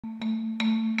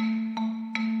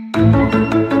Hi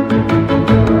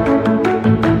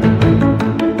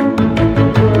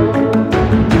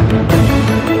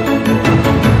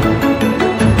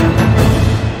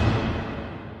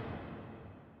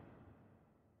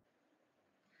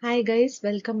guys,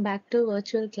 welcome back to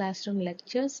virtual classroom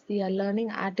lectures. We are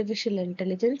learning artificial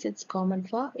intelligence. It's common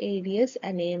for ADS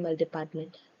and AML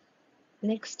department.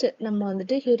 Next, நம்ம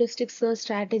வந்துட்டு heuristic search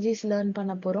strategies learn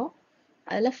பண்ண போறோம்.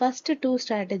 அதில் first two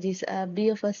strategies,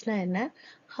 BFS னா என்ன,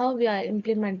 how we are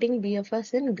implementing BFS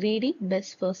in greedy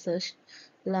best first search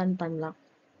learn பண்ணலாம்.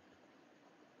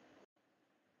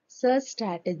 Search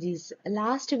strategies.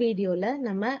 Last videoல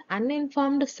நம்ம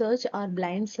uninformed search or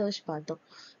blind search பார்த்தோம்.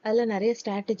 அதில் நிறைய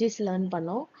strategies learn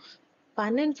பண்ணோம்.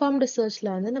 uninformed searchல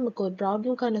வந்து நமக்கு ஒரு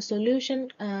ப்ராப்ளம்கான சொல்யூஷன்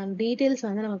டீட்டெயில்ஸ்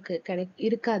வந்து நமக்கு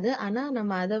இருக்காது. ஆனா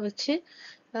நம்ம அதை வச்சு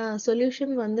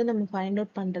சொல்யூஷன் வந்து நம்ம ஃபைண்ட்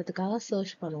அவுட் பண்றதுக்காக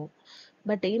சர்ச் பண்ணுவோம்.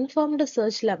 பட் இன்ஃபார்ம்டு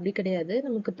சர்ச்ல அப்படி கிடையாது.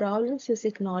 நமக்கு ப்ராப்ளம்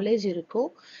ஸ்பெசிஃபிக் நாலேஜ் இருக்கும்.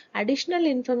 அடிஷ்னல்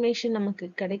இன்ஃபர்மேஷன் நமக்கு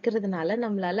கிடைக்கிறதுனால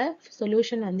நம்மளால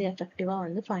சொல்யூஷன் வந்து எஃபெக்டிவா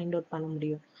வந்து ஃபைண்ட் அவுட் பண்ண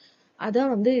முடியும்.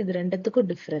 அதான் வந்து இது ரெண்டுத்துக்கும்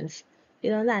டிஃபரன்ஸ்.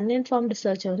 இது வந்து அன்இன்ஃபார்ம்டு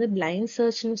சர்ச்சை வந்து பிளைண்ட்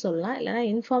சர்ச்னு சொல்லலாம், இல்லைன்னா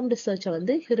இன்ஃபார்ம்டு சர்ச்சை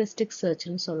வந்து ஹியூரிஸ்டிக்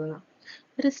சர்ச்னு சொல்லலாம்.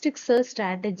 ஹியூரிஸ்டிக் சர்ச்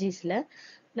ஸ்ட்ராட்டஜிஸ்ல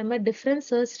நம்ம டிஃப்ரெண்ட்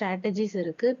சர்ச் ஸ்ட்ராட்டஜிஸ்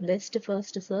இருக்கு. Best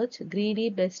first search, greedy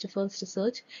best first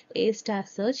search, A star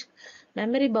search,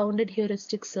 memory bounded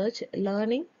heuristic search,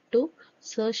 learning to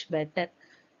search better.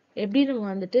 எப்படி நம்ம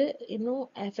வந்துட்டு இன்னும்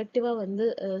எஃபெக்டிவா வந்து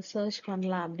சர்ச்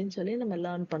பண்ணலாம் அப்படின்னு சொல்லி நம்ம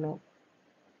லேர்ன் பண்ணுவோம்.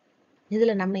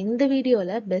 இதுல நம்ம இந்த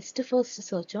வீடியோல பெஸ்ட் ஃபர்ஸ்ட்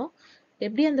சர்ச்சும்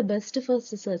எப்படி அந்த பெஸ்ட்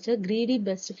ஃபர்ஸ்ட் சர்ச்சை கிரீடி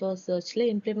பெஸ்ட் ஃபர்ஸ்ட் சர்ச்ல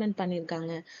இம்ப்ளிமெண்ட்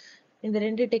பண்ணியிருக்காங்க, இந்த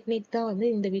ரெண்டு டெக்னிக் தான் வந்து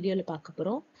இந்த வீடியோல பார்க்க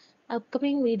போறோம்.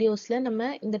 அப்கமிங் வீடியோஸ்ல நம்ம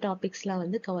இந்த டாபிக்ஸ்லாம்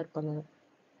வந்து கவர் பண்ணுவோம்.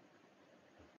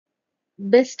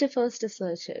 Best first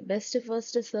search. Best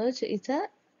first search it's a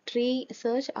tree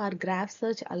search R graph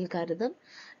search algorithm.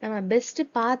 நம்ம பெஸ்ட்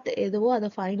பாத் எதுவோ அதை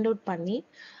ஃபைண்ட் அவுட் பண்ணி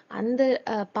அந்த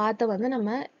பாத்தை வந்து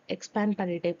நம்ம எக்ஸ்பேண்ட்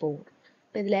பண்ணிட்டே போவோம்.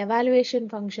 இதுல எவாலுவேஷன்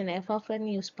ஃபங்க்ஷன் f(n)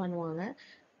 யூஸ் பண்ணுவாங்க.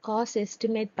 காஸ்ட்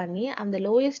எஸ்டிமேட் பண்ணி அந்த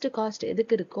லோயஸ்ட் காஸ்ட்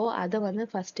எதுக்கு இருக்கோ அதை வந்து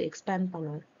ஃபர்ஸ்ட் எக்ஸ்பேண்ட்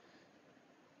பண்ணுவோம்.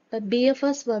 இப்போ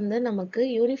பிஎஃப்எஸ் வந்து நமக்கு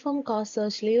யூனிஃபார்ம் காஸ்ட்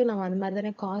சர்ச்லேயும் நம்ம அந்த மாதிரி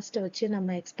தானே காஸ்ட்டை வச்சு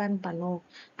நம்ம எக்ஸ்பேண்ட் பண்ணோம்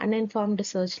அன்இன்ஃபார்ம்டு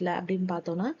சர்ச்சில் அப்படின்னு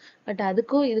பார்த்தோம்னா. பட்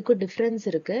அதுக்கும் இதுக்கும் டிஃப்ரென்ஸ்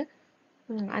இருக்கு.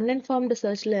 அன்இன்ஃபார்ம்டு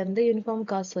சர்ச்ல இருந்து யூனிஃபார்ம்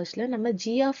காஸ்ட் சர்ச்ல நம்ம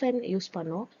g(n) யூஸ்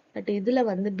பண்ணோம். பட் இதுல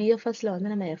வந்து பிஎஃப்எஸ்ல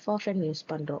வந்து நம்ம f(n) யூஸ்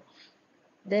பண்றோம்.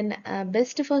 தென்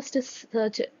பெஸ்ட் ஃபர்ஸ்ட்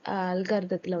சர்ச்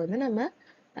அல்காரிதத்துல வந்து நம்ம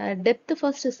depth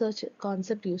first search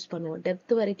concept use பண்ணுவோம்.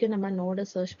 டெப்த் வரைக்கும் நம்ம நோட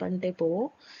சர்ச் பண்ணிட்டே போவோம்.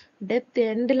 டெப்த்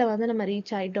எண்டில் வந்து நம்ம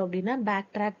ரீச் ஆயிட்டோம் அப்படின்னா பேக்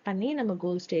ட்ராக் பண்ணி நம்ம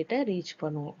கோல் ஸ்டேட்டை ரீச்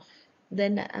பண்ணுவோம்.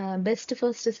 தென் பெஸ்ட்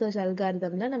ஃபர்ஸ்ட் சர்ச்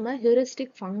அல்காரிதம்ல நம்ம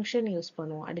ஹியூரிஸ்டிக் ஃபங்க்ஷன் யூஸ்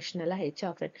பண்ணுவோம் அடிஷ்னலாக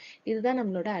h(n). இதுதான்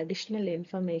நம்மளோட அடிஷ்னல்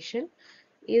இன்ஃபர்மேஷன்.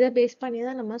 இதை பேஸ் பண்ணி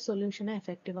தான் நம்ம சொல்யூஷனை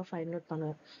எஃபெக்டிவாக ஃபைண்ட் அவுட்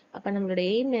பண்ணுவோம். அப்போ நம்மளோட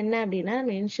எய்ம் என்ன அப்படின்னா,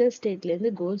 நம்ம இனிஷியல்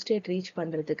ஸ்டேட்லேருந்து கோல் ஸ்டேட் ரீச்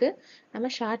பண்ணுறதுக்கு நம்ம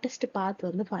ஷார்ட்டஸ்ட் பாத்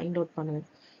வந்து ஃபைண்ட் அவுட் பண்ணுவோம்.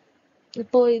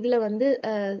 இப்போ இதுல வந்து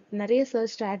நிறைய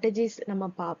சர்ச் ஸ்ட்ராட்டஜிஸ் நம்ம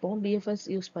பார்ப்போம் பிஎஃப்எஸ்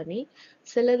யூஸ் பண்ணி.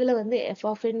 சிலதுல வந்து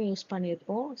f(n) யூஸ்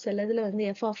பண்ணியிருப்போம், சிலதுல வந்து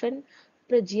f(n)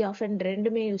 அப்புறம் g(n)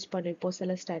 ரெண்டுமே யூஸ் பண்ணியிருப்போம்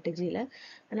சில ஸ்ட்ராட்டஜியில.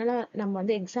 அதனால நம்ம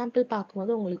வந்து எக்ஸாம்பிள்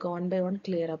பார்க்கும்போது உங்களுக்கு 1 by 1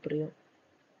 கிளியரா புரியும்.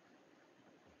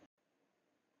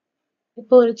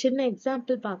 இப்போ ஒரு சின்ன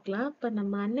எக்ஸாம்பிள் பார்க்கலாம். இப்போ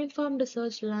நம்ம அன்இன்ஃபார்ம்டு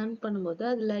சர்ச் லேர்ன் பண்ணும்போது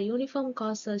அதுல யூனிஃபார்ம்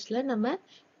காஸ்ட் சர்ச்ல நம்ம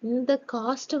இந்த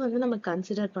காஸ்ட்டை வந்து நம்ம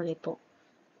கன்சிடர் பண்ணிப்போம்.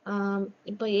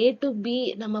 இப்போ A to B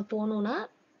நம்ம போனோம்னா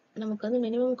நமக்கு வந்து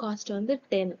மினிமம் காஸ்ட் வந்து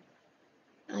 10.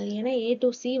 ஏன்னா A to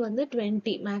C வந்து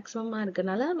 20 மேக்ஸிமமா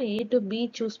இருக்கனால நம்ம A to B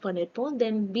சூஸ் பண்ணிருப்போம்.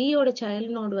 தென் B ஓட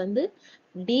சைல்ட் நோட் வந்து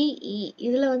DE.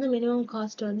 இதுல வந்து மினிமம்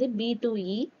காஸ்ட் வந்து B to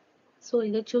E. ஸோ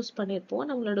இதை சூஸ் பண்ணிருப்போம்.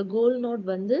 நம்மளோட கோல் நோட்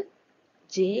வந்து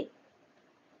J.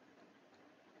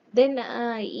 தென்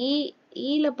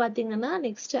இல பாத்தீங்கன்னா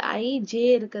நெக்ஸ்ட் IJ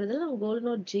இருக்கிறதுல நம்ம கோல்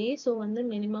நோட் J. ஸோ வந்து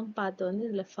மினிமம் பார்த்து வந்து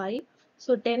இதுல 5.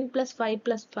 ஸோ 10 + 5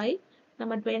 + 5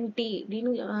 நம்ம 20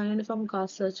 அப்படின்னு யூனிஃபார்ம்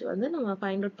காஸ்ட் சர்ச் வந்து நம்ம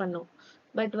ஃபைண்ட் அவுட் பண்ணோம்.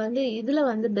 பட் வந்து இதுல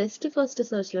வந்து பெஸ்ட் ஃபர்ஸ்ட்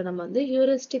சர்ச்ல நம்ம வந்து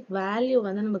ஹியூரிஸ்டிக் வேல்யூ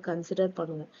வந்து நம்ம கன்சிடர்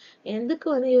பண்ணுவோம். எதுக்கு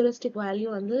வந்து ஹியூரிஸ்டிக் வேல்யூ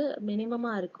வந்து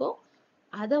மினிமமா இருக்கோ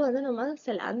அதை வந்து நம்ம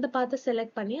அந்த பார்த்து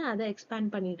செலக்ட் பண்ணி அதை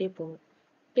எக்ஸ்பேண்ட் பண்ணிட்டே போவோம்.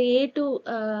 இப்போ A to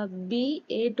B,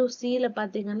 A to Cல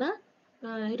பார்த்தீங்கன்னா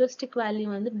ஹியூரிஸ்டிக் வேல்யூ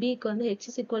வந்து Bக்கு வந்து h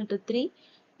 = 3,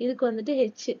 இதுக்கு வந்துட்டு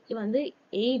h வந்து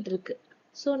 8 இருக்கு.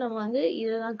 ஸோ நம்ம வந்து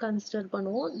இதை தான் கன்சிடர்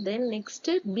பண்ணுவோம். Then next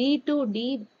B to D,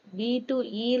 B to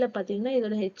Eல பார்த்தீங்கன்னா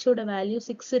இதோட ஹெச்சோட வேல்யூ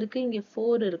 6 இருக்கு, இங்கே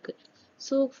 4 இருக்கு.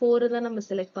 ஸோ 4 தான் நம்ம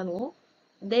செலக்ட் பண்ணுவோம்.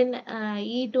 தென்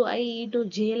E to I, E to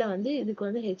Jல வந்து இதுக்கு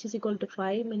வந்து h =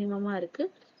 5 மினிமமா இருக்கு.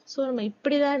 ஸோ நம்ம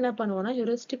இப்படிதான் என்ன பண்ணுவோம்னா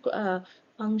ஹியூரிஸ்டிக்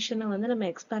ஃபங்க்ஷனை வந்து நம்ம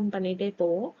எக்ஸ்பேண்ட் பண்ணிட்டே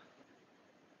போவோம்.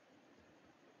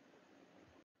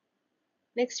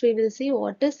 Next, we will see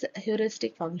what is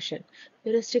heuristic function.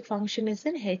 Heuristic function is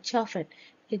an h of n.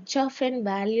 h of n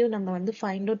value நம்ம வந்து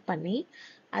find out பண்ணி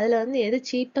அதுல வந்து எது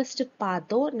cheapest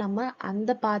பாத்தோ நம்ம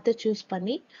அந்த பாத்தை choose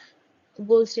பண்ணி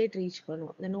goal state reach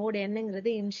பண்ணுவோம். இந்த node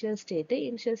என்னங்கிறது initial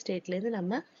stateல இருந்து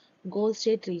நம்ம goal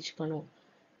state reach பண்ணுவோம்.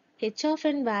 h of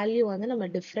n value வந்து நம்ம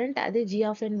different, அது g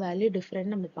of n value different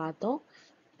நம்ம பார்த்தோம்.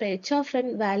 இப்போ h of n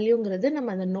வேல்யூங்கிறது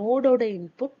நம்ம அந்த நோடோட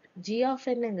இன்புட், g of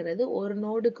nங்கிறது ஒரு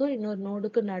நோடுக்கும் இன்னொரு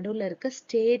நோடுக்கும் நடுவுல இருக்க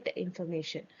ஸ்டேட்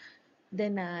இன்ஃபர்மேஷன்.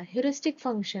 தென் ஹியூரிஸ்டிக்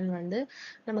ஃபங்க்ஷன் வந்து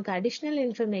நமக்கு additional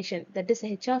information that is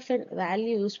h of n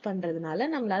value use பண்றதுனால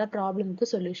நம்மளால ப்ராப்ளம்க்கு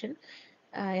சொல்யூஷன்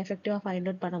எஃபெக்டிவா ஃபைண்ட்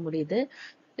அவுட் பண்ண முடியுது.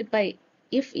 இப்போ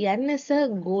if n is a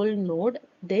goal node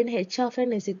then h of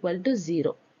n is equal to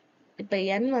 0. இப்ப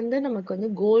n வந்து நமக்கு வந்து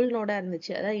கோல் நோடா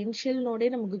இருந்துச்சு, அதாவது இனிஷியல் நோடே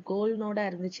நமக்கு கோல் நோடா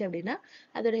இருந்துச்சு அப்படின்னா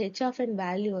அதோட h of n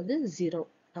வேல்யூ வந்து 0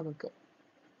 நமக்கு.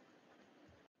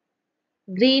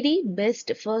 greedy best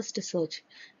first search.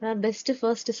 Best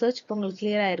first search இப்போ உங்களுக்கு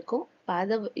கிளியரா இருக்கும். இப்போ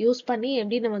அதை யூஸ் பண்ணி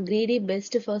எப்படி நம்ம greedy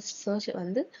best first search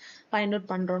வந்து ஃபைண்ட் அவுட்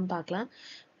பண்றோம்னு பார்க்கலாம்.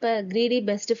 இப்போ greedy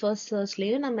best first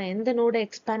searchலயும் நம்ம எந்த நோட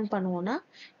எக்ஸ்பேண்ட் பண்ணுவோம்னா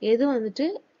எது வந்துட்டு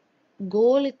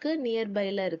கோலுக்கு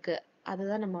நியர்பைல இருக்கு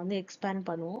அதுதான் நம்ம வந்து எக்ஸ்பேண்ட்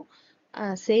பண்ணுவோம்.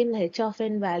 Same h of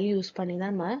n value use பண்ணி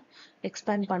தான் நம்ம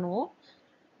எக்ஸ்பேண்ட் பண்ணுவோம்.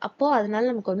 அப்போ அதனால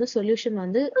நமக்கு வந்து சொல்யூஷன்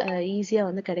வந்து ஈஸியா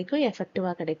வந்து கிடைக்கும்,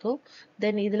 எஃபெக்டிவா கிடைக்கும்.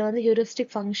 தென் இதுல வந்து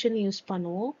ஹியூரிஸ்டிக் ஃபங்க்ஷன் யூஸ்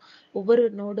பண்ணுவோம், ஒவ்வொரு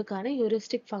நோடுக்கான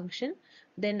heuristic function.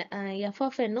 Then f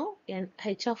of n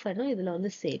h of n இதுல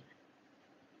வந்து சேம்.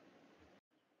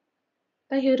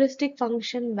 இப்போ ஹியூரிஸ்டிக்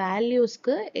ஃபங்க்ஷன்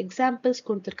வேல்யூஸ்க்கு எக்ஸாம்பிள்ஸ்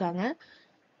கொடுத்துருக்காங்க.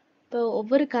 இப்போ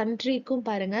ஒவ்வொரு கண்ட்ரிக்கும்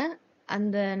பாருங்க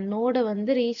அந்த நோடை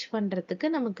வந்து ரீச் பண்றதுக்கு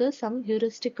நமக்கு சம்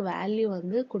ஹியூரிஸ்டிக் வேல்யூ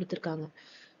வந்து கொடுத்துருக்காங்க.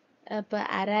 இப்போ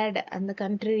அரேட் அந்த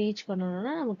கண்ட்ரி ரீச்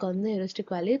பண்ணணும்னா நமக்கு வந்து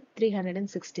ஹியூரிஸ்டிக் வேல்யூ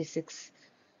 366.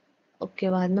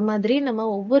 ஓகேவா? அந்த மாதிரி நம்ம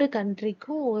ஒவ்வொரு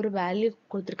கண்ட்ரிக்கும் ஒரு வேல்யூ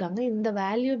கொடுத்துருக்காங்க. இந்த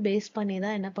வேல்யூ பேஸ் பண்ணி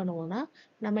தான் என்ன பண்ணுவோம்னா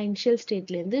நம்ம இனிஷியல்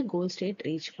ஸ்டேட்ல இருந்து கோல் ஸ்டேட்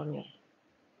ரீச் பண்ணுவோம்.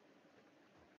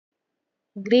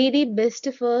 கிரீடி பெஸ்ட்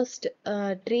ஃபர்ஸ்ட்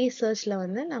ட்ரீ சர்ச்ல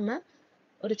வந்து நம்ம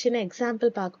ஒரு சின்ன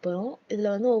எக்ஸாம்பிள் பார்க்க போறோம். இதுல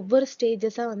வந்து ஒவ்வொரு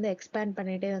ஸ்டேஜஸா வந்து எக்ஸ்பேண்ட்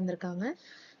பண்ணிட்டே வந்திருக்காங்க.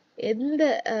 எந்த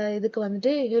இதுக்கு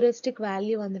வந்துட்டு ஹியூரிஸ்டிக்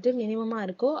வேல்யூ வந்துட்டு மினிமமா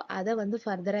இருக்கோ அதை வந்து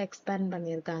ஃபர்தரா எக்ஸ்பேண்ட்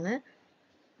பண்ணியிருக்காங்க.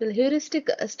 இதுல ஹியூரிஸ்டிக்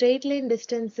ஸ்ட்ரெயிட் லைன்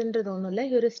டிஸ்டன்ஸ்ன்றது ஒன்றும் இல்லை,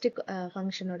 ஹியூரிஸ்டிக்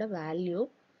ஃபங்க்ஷனோட வேல்யூ.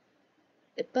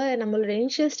 இப்போ நம்மளோட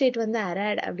இனிஷியல் ஸ்டேட் வந்து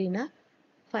அரேட் அப்படின்னா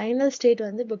ஃபைனல் ஸ்டேட்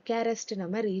வந்து புக்காரெஸ்ட்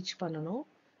நம்ம ரீச் பண்ணணும்.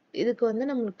 இதுக்கு வந்து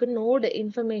நம்மளுக்கு நோடு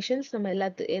இன்ஃபர்மேஷன்ஸ் நம்ம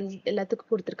எல்லாத்துக்கும்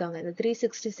கொடுத்துருக்காங்க. இந்த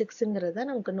 366ங்கிறது தான்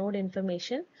நமக்கு நோடு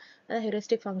இன்ஃபர்மேஷன், அதான்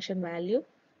ஹியூரிஸ்டிக் ஃபங்க்ஷன் வேல்யூ.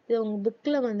 இது உங்க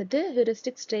புக்ல வந்துட்டு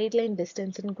ஹியூரிஸ்டிக் ஸ்ட்ரெயிட் லைன்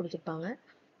டிஸ்டன்ஸ்னு கொடுத்துருப்பாங்க.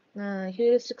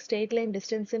 ஹியூரிஸ்டிக் ஸ்ட்ரெயிட் லைன்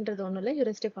டிஸ்டன்ஸ்ன்றது ஒன்றும் இல்லை,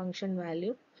 ஹியூரிஸ்டிக் ஃபங்க்ஷன்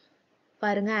வேல்யூ.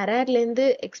 பாருங்க அரேட்லேருந்து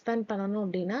எக்ஸ்பேண்ட் பண்ணணும்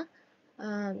அப்படின்னா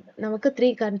நமக்கு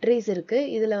 3 கண்ட்ரிஸ் இருக்கு.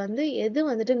 இதுல வந்து எது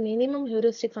வந்துட்டு மினிமம்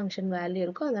ஹியூரிஸ்டிக் ஃபங்க்ஷன் வேல்யூ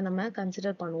இருக்கோ அதை நம்ம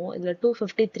கன்சிடர் பண்ணுவோம். இதுல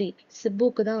 253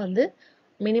 சிப்புக்கு தான் வந்து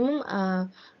மினிமம்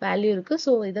வேல்யூ இருக்கு.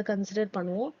 ஸோ இதை கன்சிடர்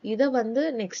பண்ணுவோம். இதை வந்து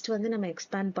நெக்ஸ்ட் வந்து நம்ம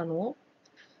எக்ஸ்பேண்ட் பண்ணுவோம்.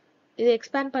 இதை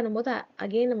எக்ஸ்பேண்ட் பண்ணும்போது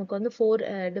அகெயின் நமக்கு வந்து 4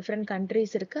 டிஃப்ரெண்ட்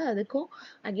கண்ட்ரிஸ் இருக்கு, அதுக்கும்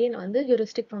அகெயின் வந்து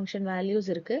ஹியூரிஸ்டிக் ஃபங்க்ஷன் வேல்யூஸ்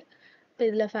இருக்கு. இப்போ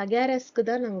இதுல ஃபகாரஸ்க்கு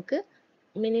தான் நமக்கு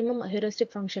மினிமம்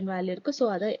ஹியூரிஸ்டிக் ஃபங்க்ஷன் வேல்யூ இருக்கு. ஸோ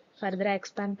அதை ஃபர்தரா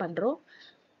எக்ஸ்பேண்ட் பண்றோம்.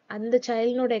 அந்த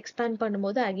சைல்ட் நோட எக்ஸ்பேண்ட்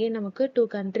பண்ணும்போது அகெயின் நமக்கு 2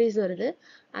 கண்ட்ரிஸ் வருது,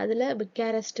 அதுல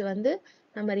புக்காரெஸ்ட் வந்து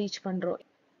நம்ம ரீச் பண்றோம்.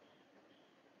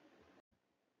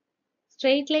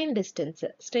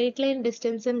 ஸ்ட்ரெயிட் லைன்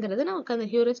டிஸ்டன்ஸ்ங்கிறது நமக்கு அந்த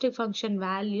ஹியூரிஸ்டிக் ஃபங்க்ஷன்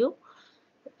வேல்யூ.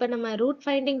 இப்போ நம்ம ரூட்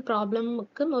ஃபைண்டிங்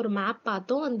ப்ராப்ளமுக்கு ஒரு மேப்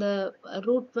பார்த்தோம். அந்த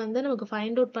ரூட் வந்து நமக்கு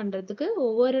ஃபைண்ட் அவுட் பண்றதுக்கு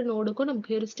ஒவ்வொரு நோடுக்கும்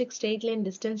நமக்கு ஹியூரிஸ்டிக் ஸ்ட்ரெயிட் லைன்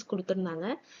டிஸ்டன்ஸ் கொடுத்துருந்தாங்க.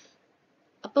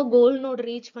 அப்போ கோல் நோடு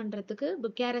ரீச் பண்றதுக்கு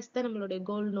புக்காரெஸ்ட் தான் நம்மளுடைய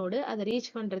கோல் நோடு, அதை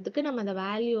ரீச் பண்றதுக்கு நம்ம அந்த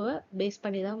வேல்யூவை பேஸ்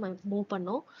பண்ணி தான் மூவ்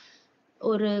பண்ணோம்.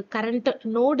 ஒரு கரண்ட்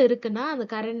நோடு இருக்குன்னா அந்த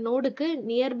கரண்ட் நோடுக்கு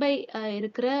நியர்பை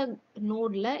இருக்கிற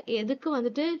நோட்ல எதுக்கு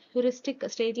வந்துட்டு ஹியூரிஸ்டிக்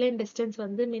ஸ்ட்ரெயிட் லைன் டிஸ்டன்ஸ்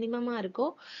வந்து மினிமமா இருக்கோ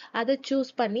அதை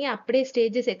சூஸ் பண்ணி அப்படியே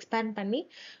ஸ்டேஜஸ் எக்ஸ்பேண்ட் பண்ணி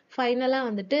ஃபைனலா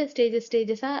வந்துட்டு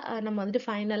ஸ்டேஜஸா நம்ம வந்துட்டு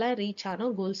ஃபைனலா ரீச்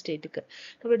ஆனோம் கோல் ஸ்டேட்டுக்கு.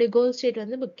 நம்மளுடைய கோல் ஸ்டேட்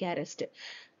வந்து புக்காரெஸ்ட்.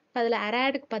 அதுல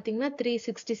அரேடுக்கு பாத்தீங்கன்னா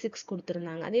 366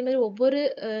 கொடுத்துருந்தாங்க. அதே மாதிரி ஒவ்வொரு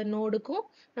நோடுக்கும்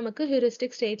நமக்கு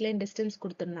ஹியூரிஸ்டிக் ஸ்ட்ரெயிட் லைன் டிஸ்டன்ஸ்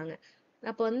கொடுத்துருந்தாங்க.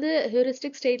 அப்போ வந்து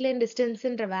ஹியூரிஸ்டிக் ஸ்ட்ரெயிட் லைன்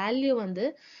டிஸ்டன்ஸ்ன்ற வேல்யூ வந்து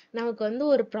நமக்கு வந்து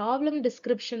ஒரு ப்ராப்ளம்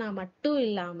டிஸ்கிரிப்ஷனா மட்டும்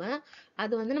இல்லாம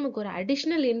அது வந்து நமக்கு ஒரு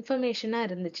அடிஷ்னல் இன்ஃபர்மேஷனா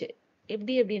இருந்துச்சு.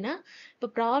 எப்படி அப்படின்னா இப்போ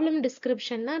ப்ராப்ளம்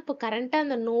டிஸ்கிரிப்ஷன்னா இப்போ கரண்டா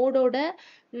அந்த நோடோட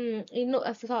இன்னும்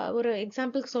ஒரு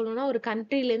எக்ஸாம்பிளுக்கு சொல்லணும்னா ஒரு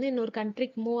கண்ட்ரில இருந்து இன்னொரு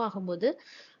கண்ட்ரிக்கு மூவ் ஆகும்போது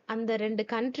அந்த 2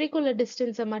 கண்ட்ரிக்குள்ள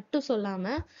டிஸ்டன்ஸை மட்டும்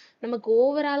சொல்லாம நமக்கு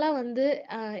ஓவராலா வந்து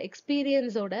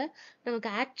எக்ஸ்பீரியன்ஸோட நமக்கு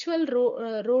ஆக்சுவல்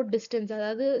ரோட் டிஸ்டன்ஸ்,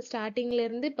 அதாவது ஸ்டார்டிங்ல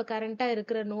இருந்து இப்ப கரண்டா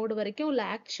இருக்கிற நோடு வரைக்கும் உள்ள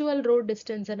ஆக்சுவல் ரோட்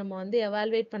டிஸ்டன்ஸை நம்ம வந்து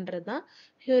எவாலுவேட் பண்றது தான்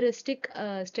heuristic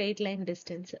straight line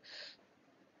distance.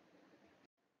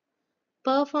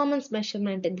 Performance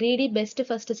measurement, greedy best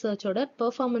first சர்ச்சோட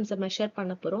பெர்ஃபார்மன்ஸை measure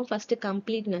பண்ண போகிறோம். ஃபர்ஸ்ட்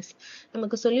கம்ப்ளீட்னஸ்,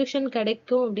 நமக்கு சொல்யூஷன்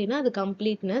கிடைக்கும் அப்படின்னா அது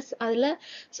கம்ப்ளீட்னஸ். அதில்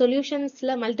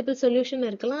சொல்யூஷன்ஸில் மல்டிபிள் சொல்யூஷன்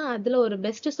இருக்கலாம், அதில் ஒரு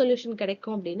பெஸ்ட் சொல்யூஷன்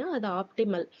கிடைக்கும் அப்படின்னா அது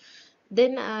ஆப்டிமல்.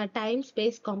 தென் டைம்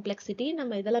ஸ்பேஸ் காம்ப்ளெக்சிட்டி,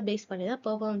 நம்ம இதெல்லாம் பேஸ் பண்ணி தான்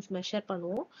பெர்ஃபார்மன்ஸ் மெஷர்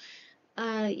பண்ணுவோம்.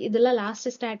 இதெல்லாம்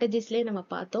லாஸ்ட் ஸ்ட்ராட்டஜிஸ்லேயே நம்ம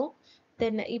பார்த்தோம்.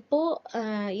 தென் இப்போ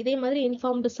இதே மாதிரி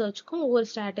இன்ஃபார்ம்டு சர்ச்சுக்கும் ஒவ்வொரு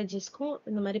ஸ்ட்ராட்டஜிஸ்க்கும்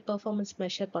இந்த மாதிரி பெர்ஃபார்மன்ஸ்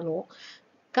மெஷர் பண்ணுவோம்.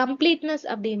 கம்ப்ளீட்னஸ்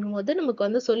அப்படிங்கும் போது நமக்கு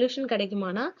வந்து சொல்யூஷன்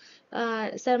கிடைக்குமானா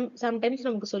சம்டைம்ஸ்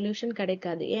நமக்கு சொல்யூஷன்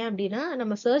கிடைக்காது. ஏன் அப்படின்னா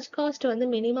நம்ம சர்ச் காஸ்ட் வந்து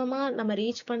மினிமமா நம்ம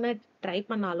ரீச் பண்ண ட்ரை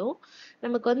பண்ணாலும்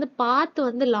நமக்கு வந்து பாத்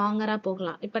வந்து லாங்கரா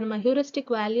போகலாம். இப்ப நம்ம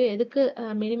ஹியூரிஸ்டிக் வேல்யூ எதுக்கு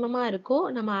மினிமமா இருக்கோ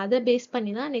நம்ம அதை பேஸ்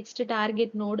பண்ணி தான் நெக்ஸ்ட்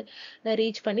டார்கெட் நோடு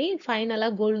ரீச் பண்ணி ஃபைனலா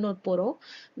கோல் நோட் போறோம்.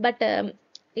 But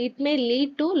it may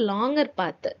lead to longer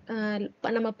பாத்.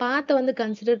 நம்ம பாத்தை வந்து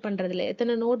கன்சிடர் பண்றதுல,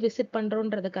 எத்தனை நோட் விசிட்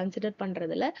பண்றோன்றத கன்சிடர்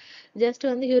பண்றதுல ஜஸ்ட்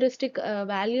வந்து ஹியூரிஸ்டிக்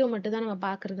வேல்யூ மட்டும் தான் நம்ம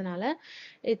பாக்குறதுனால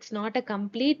it's not a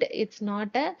complete, it's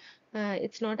not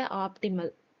a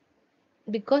optimal,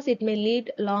 because it may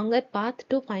lead longer path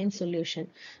to find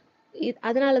solution.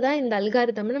 அதனாலதான் இந்த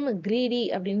அல்காரிதம் நம்ம கிரீடி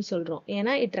அப்படின்னு சொல்றோம்.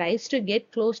 ஏன்னா it tries to get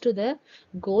close to the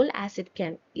goal as it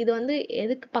can. இது வந்து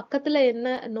எதுக்கு பக்கத்துல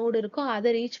என்ன நோடு இருக்கோ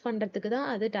அதை ரீச் பண்றதுக்கு தான்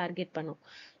அது டார்கெட் பண்ணும்.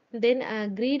 தென்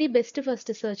கிரீடி பெஸ்ட்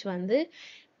ஃபர்ஸ்ட் சர்ச் வந்து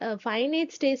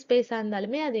ஃபைனைட் ஸ்பேஸா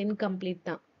இருந்தாலுமே அது இன்கம்ப்ளீட்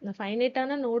தான்.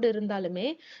 ஃபைனைட்டான நோடு இருந்தாலுமே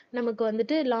நமக்கு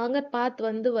வந்துட்டு லாங்கர் பாத்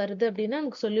வந்து வருது அப்படின்னா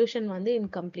நமக்கு சொல்யூஷன் வந்து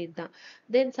இன்கம்ப்ளீட் தான்.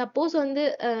 தென் சப்போஸ் வந்து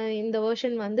இந்த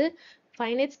வெர்ஷன் வந்து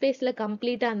ஃபைனைட் ஸ்பேஸ்ல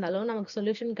கம்ப்ளீட்டா இருந்தாலும் நமக்கு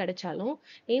சொல்யூஷன் கிடைச்சாலும்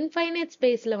இன்ஃபைனைட்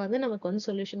ஸ்பேஸ்ல வந்து நமக்கு வந்து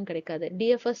சொல்யூஷன் கிடைக்காது.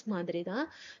 டிஎஃப்எஸ் மாதிரி தான்,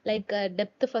 லைக்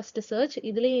டெப்த் ஃபர்ஸ்ட் சர்ச்.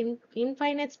 இதுலயே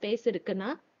இன்ஃபைனைட் ஸ்பேஸ்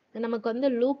இருக்குன்னா நமக்கு வந்து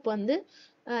லூப் வந்து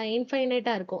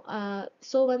இன்ஃபைனைட்டா இருக்கும்.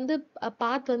 ஸோ வந்து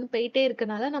பாத் வந்து போயிட்டே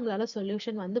இருக்கனால நம்மளால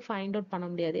சொல்யூஷன் வந்து ஃபைண்ட் அவுட் பண்ண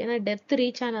முடியாது. ஏன்னா டெப்த்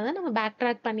ரீச் ஆனாதான் நம்ம பேக்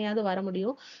ட்ராக் பண்ணியாவது வர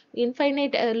முடியும்.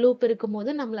 இன்ஃபைனைட் லூப்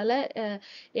இருக்கும்போது நம்மளால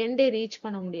எண்டே ரீச்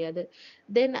பண்ண முடியாது.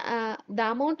 தென் the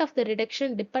amount of the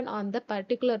reduction depend on the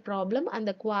particular problem and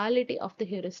the quality of the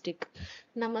heuristic.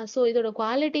 நம்ம ஸோ இதோட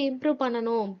குவாலிட்டி இம்ப்ரூவ்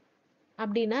பண்ணணும்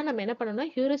அப்படின்னா நம்ம என்ன பண்ணணும்னா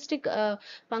ஹியூரிஸ்டிக்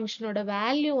ஃபங்க்ஷனோட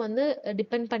வேல்யூ வந்து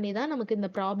டிபெண்ட் பண்ணி தான் நமக்கு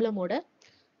இந்த ப்ராப்ளமோட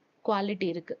குவாலிட்டி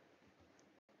இருக்கு.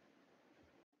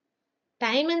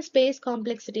 டைம் அண்ட் ஸ்பேஸ்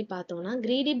காம்ப்ளெக்சிட்டி பார்த்தோம்னா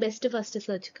கிரீடி பெஸ்ட் ஃபர்ஸ்ட்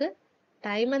சர்ச்சுக்கு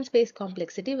time and space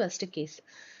complexity first case.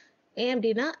 ஏன்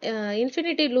அப்படின்னா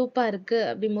இன்ஃபினிட்டி லூப்பா இருக்கு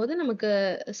அப்படிங்கும்போது நமக்கு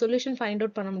சொல்யூஷன் ஃபைண்ட்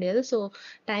அவுட் பண்ண முடியாது. ஸோ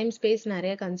டைம் ஸ்பேஸ்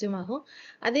நிறைய கன்சியூம் ஆகும்.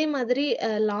 அதே மாதிரி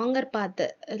லாங்கர்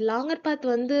பாத்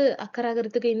வந்து அக்கர்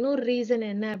ஆகிறதுக்கு இன்னொரு ரீசன்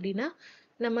என்ன அப்படின்னா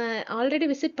நம்ம ஆல்ரெடி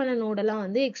விசிட் பண்ண நோடெல்லாம்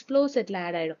வந்து எக்ஸ்ப்ளோர் செட்ல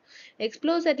ஆட் ஆயிடும்.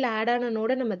 எக்ஸ்ப்ளோர் செட்ல ஆட் ஆன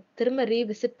நோட நம்ம திரும்ப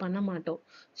ரீவிசிட் பண்ண மாட்டோம்.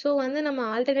 ஸோ வந்து நம்ம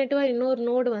ஆல்டர்னேட்டிவா இன்னொரு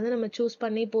நோடு வந்து நம்ம சூஸ்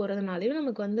பண்ணி போறதுனாலயும்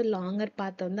நமக்கு வந்து லாங்கர்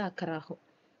பாத் வந்து அக்கர் ஆகும்.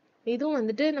 இதுவும்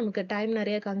வந்துட்டு நமக்கு டைம்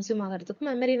நிறைய கன்சியூம் ஆகிறதுக்கும்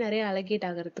மெமரி நிறைய அலோகேட்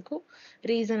ஆகிறதுக்கும்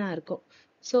ரீசனா இருக்கும்.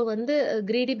 ஸோ வந்து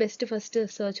greedy best first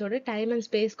சர்ச்சோட time and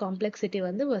space complexity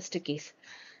வந்து first case.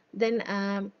 Then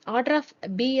order of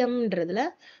பிஎம்ன்றதுல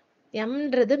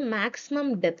எம்ன்றது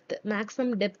maximum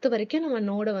depth வரைக்கும் நம்ம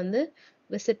நோடை வந்து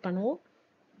விசிட் பண்ணுவோம்.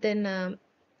 தென்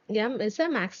M is a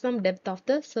maximum depth of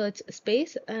the search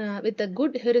space. With a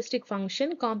good heuristic function,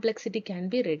 complexity can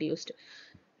be reduced.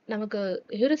 நமக்கு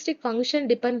heuristic function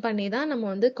depend பண்ணி தான் நம்ம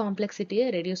வந்து காம்ப்ளெக்சிட்டியை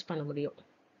ரெடியூஸ் பண்ண முடியும்.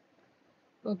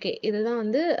 ஓகே, இதுதான்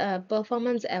வந்து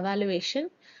பெர்ஃபார்மன்ஸ் எவாலுவேஷன்.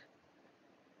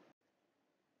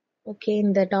 ஓகே,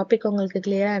 இந்த டாபிக் உங்களுக்கு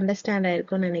கிளியரா அண்டர்ஸ்டாண்ட்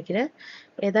ஆயிருக்கும்னு நினைக்கிறேன்.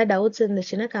 ஏதாவது டவுட்ஸ்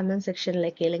இருந்துச்சுன்னா கமெண்ட் செக்ஷன்ல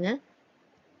கேளுங்க.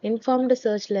 இன்ஃபார்ம்டு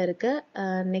சர்ச்ல இருக்க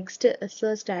நெக்ஸ்ட்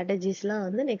சர்ச் ஸ்ட்ராட்டஜிஸ்லாம்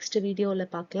வந்து நெக்ஸ்ட்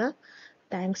வீடியோவில் பார்க்கலாம்.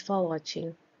 தேங்க்ஸ் ஃபார்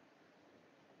வாட்சிங்.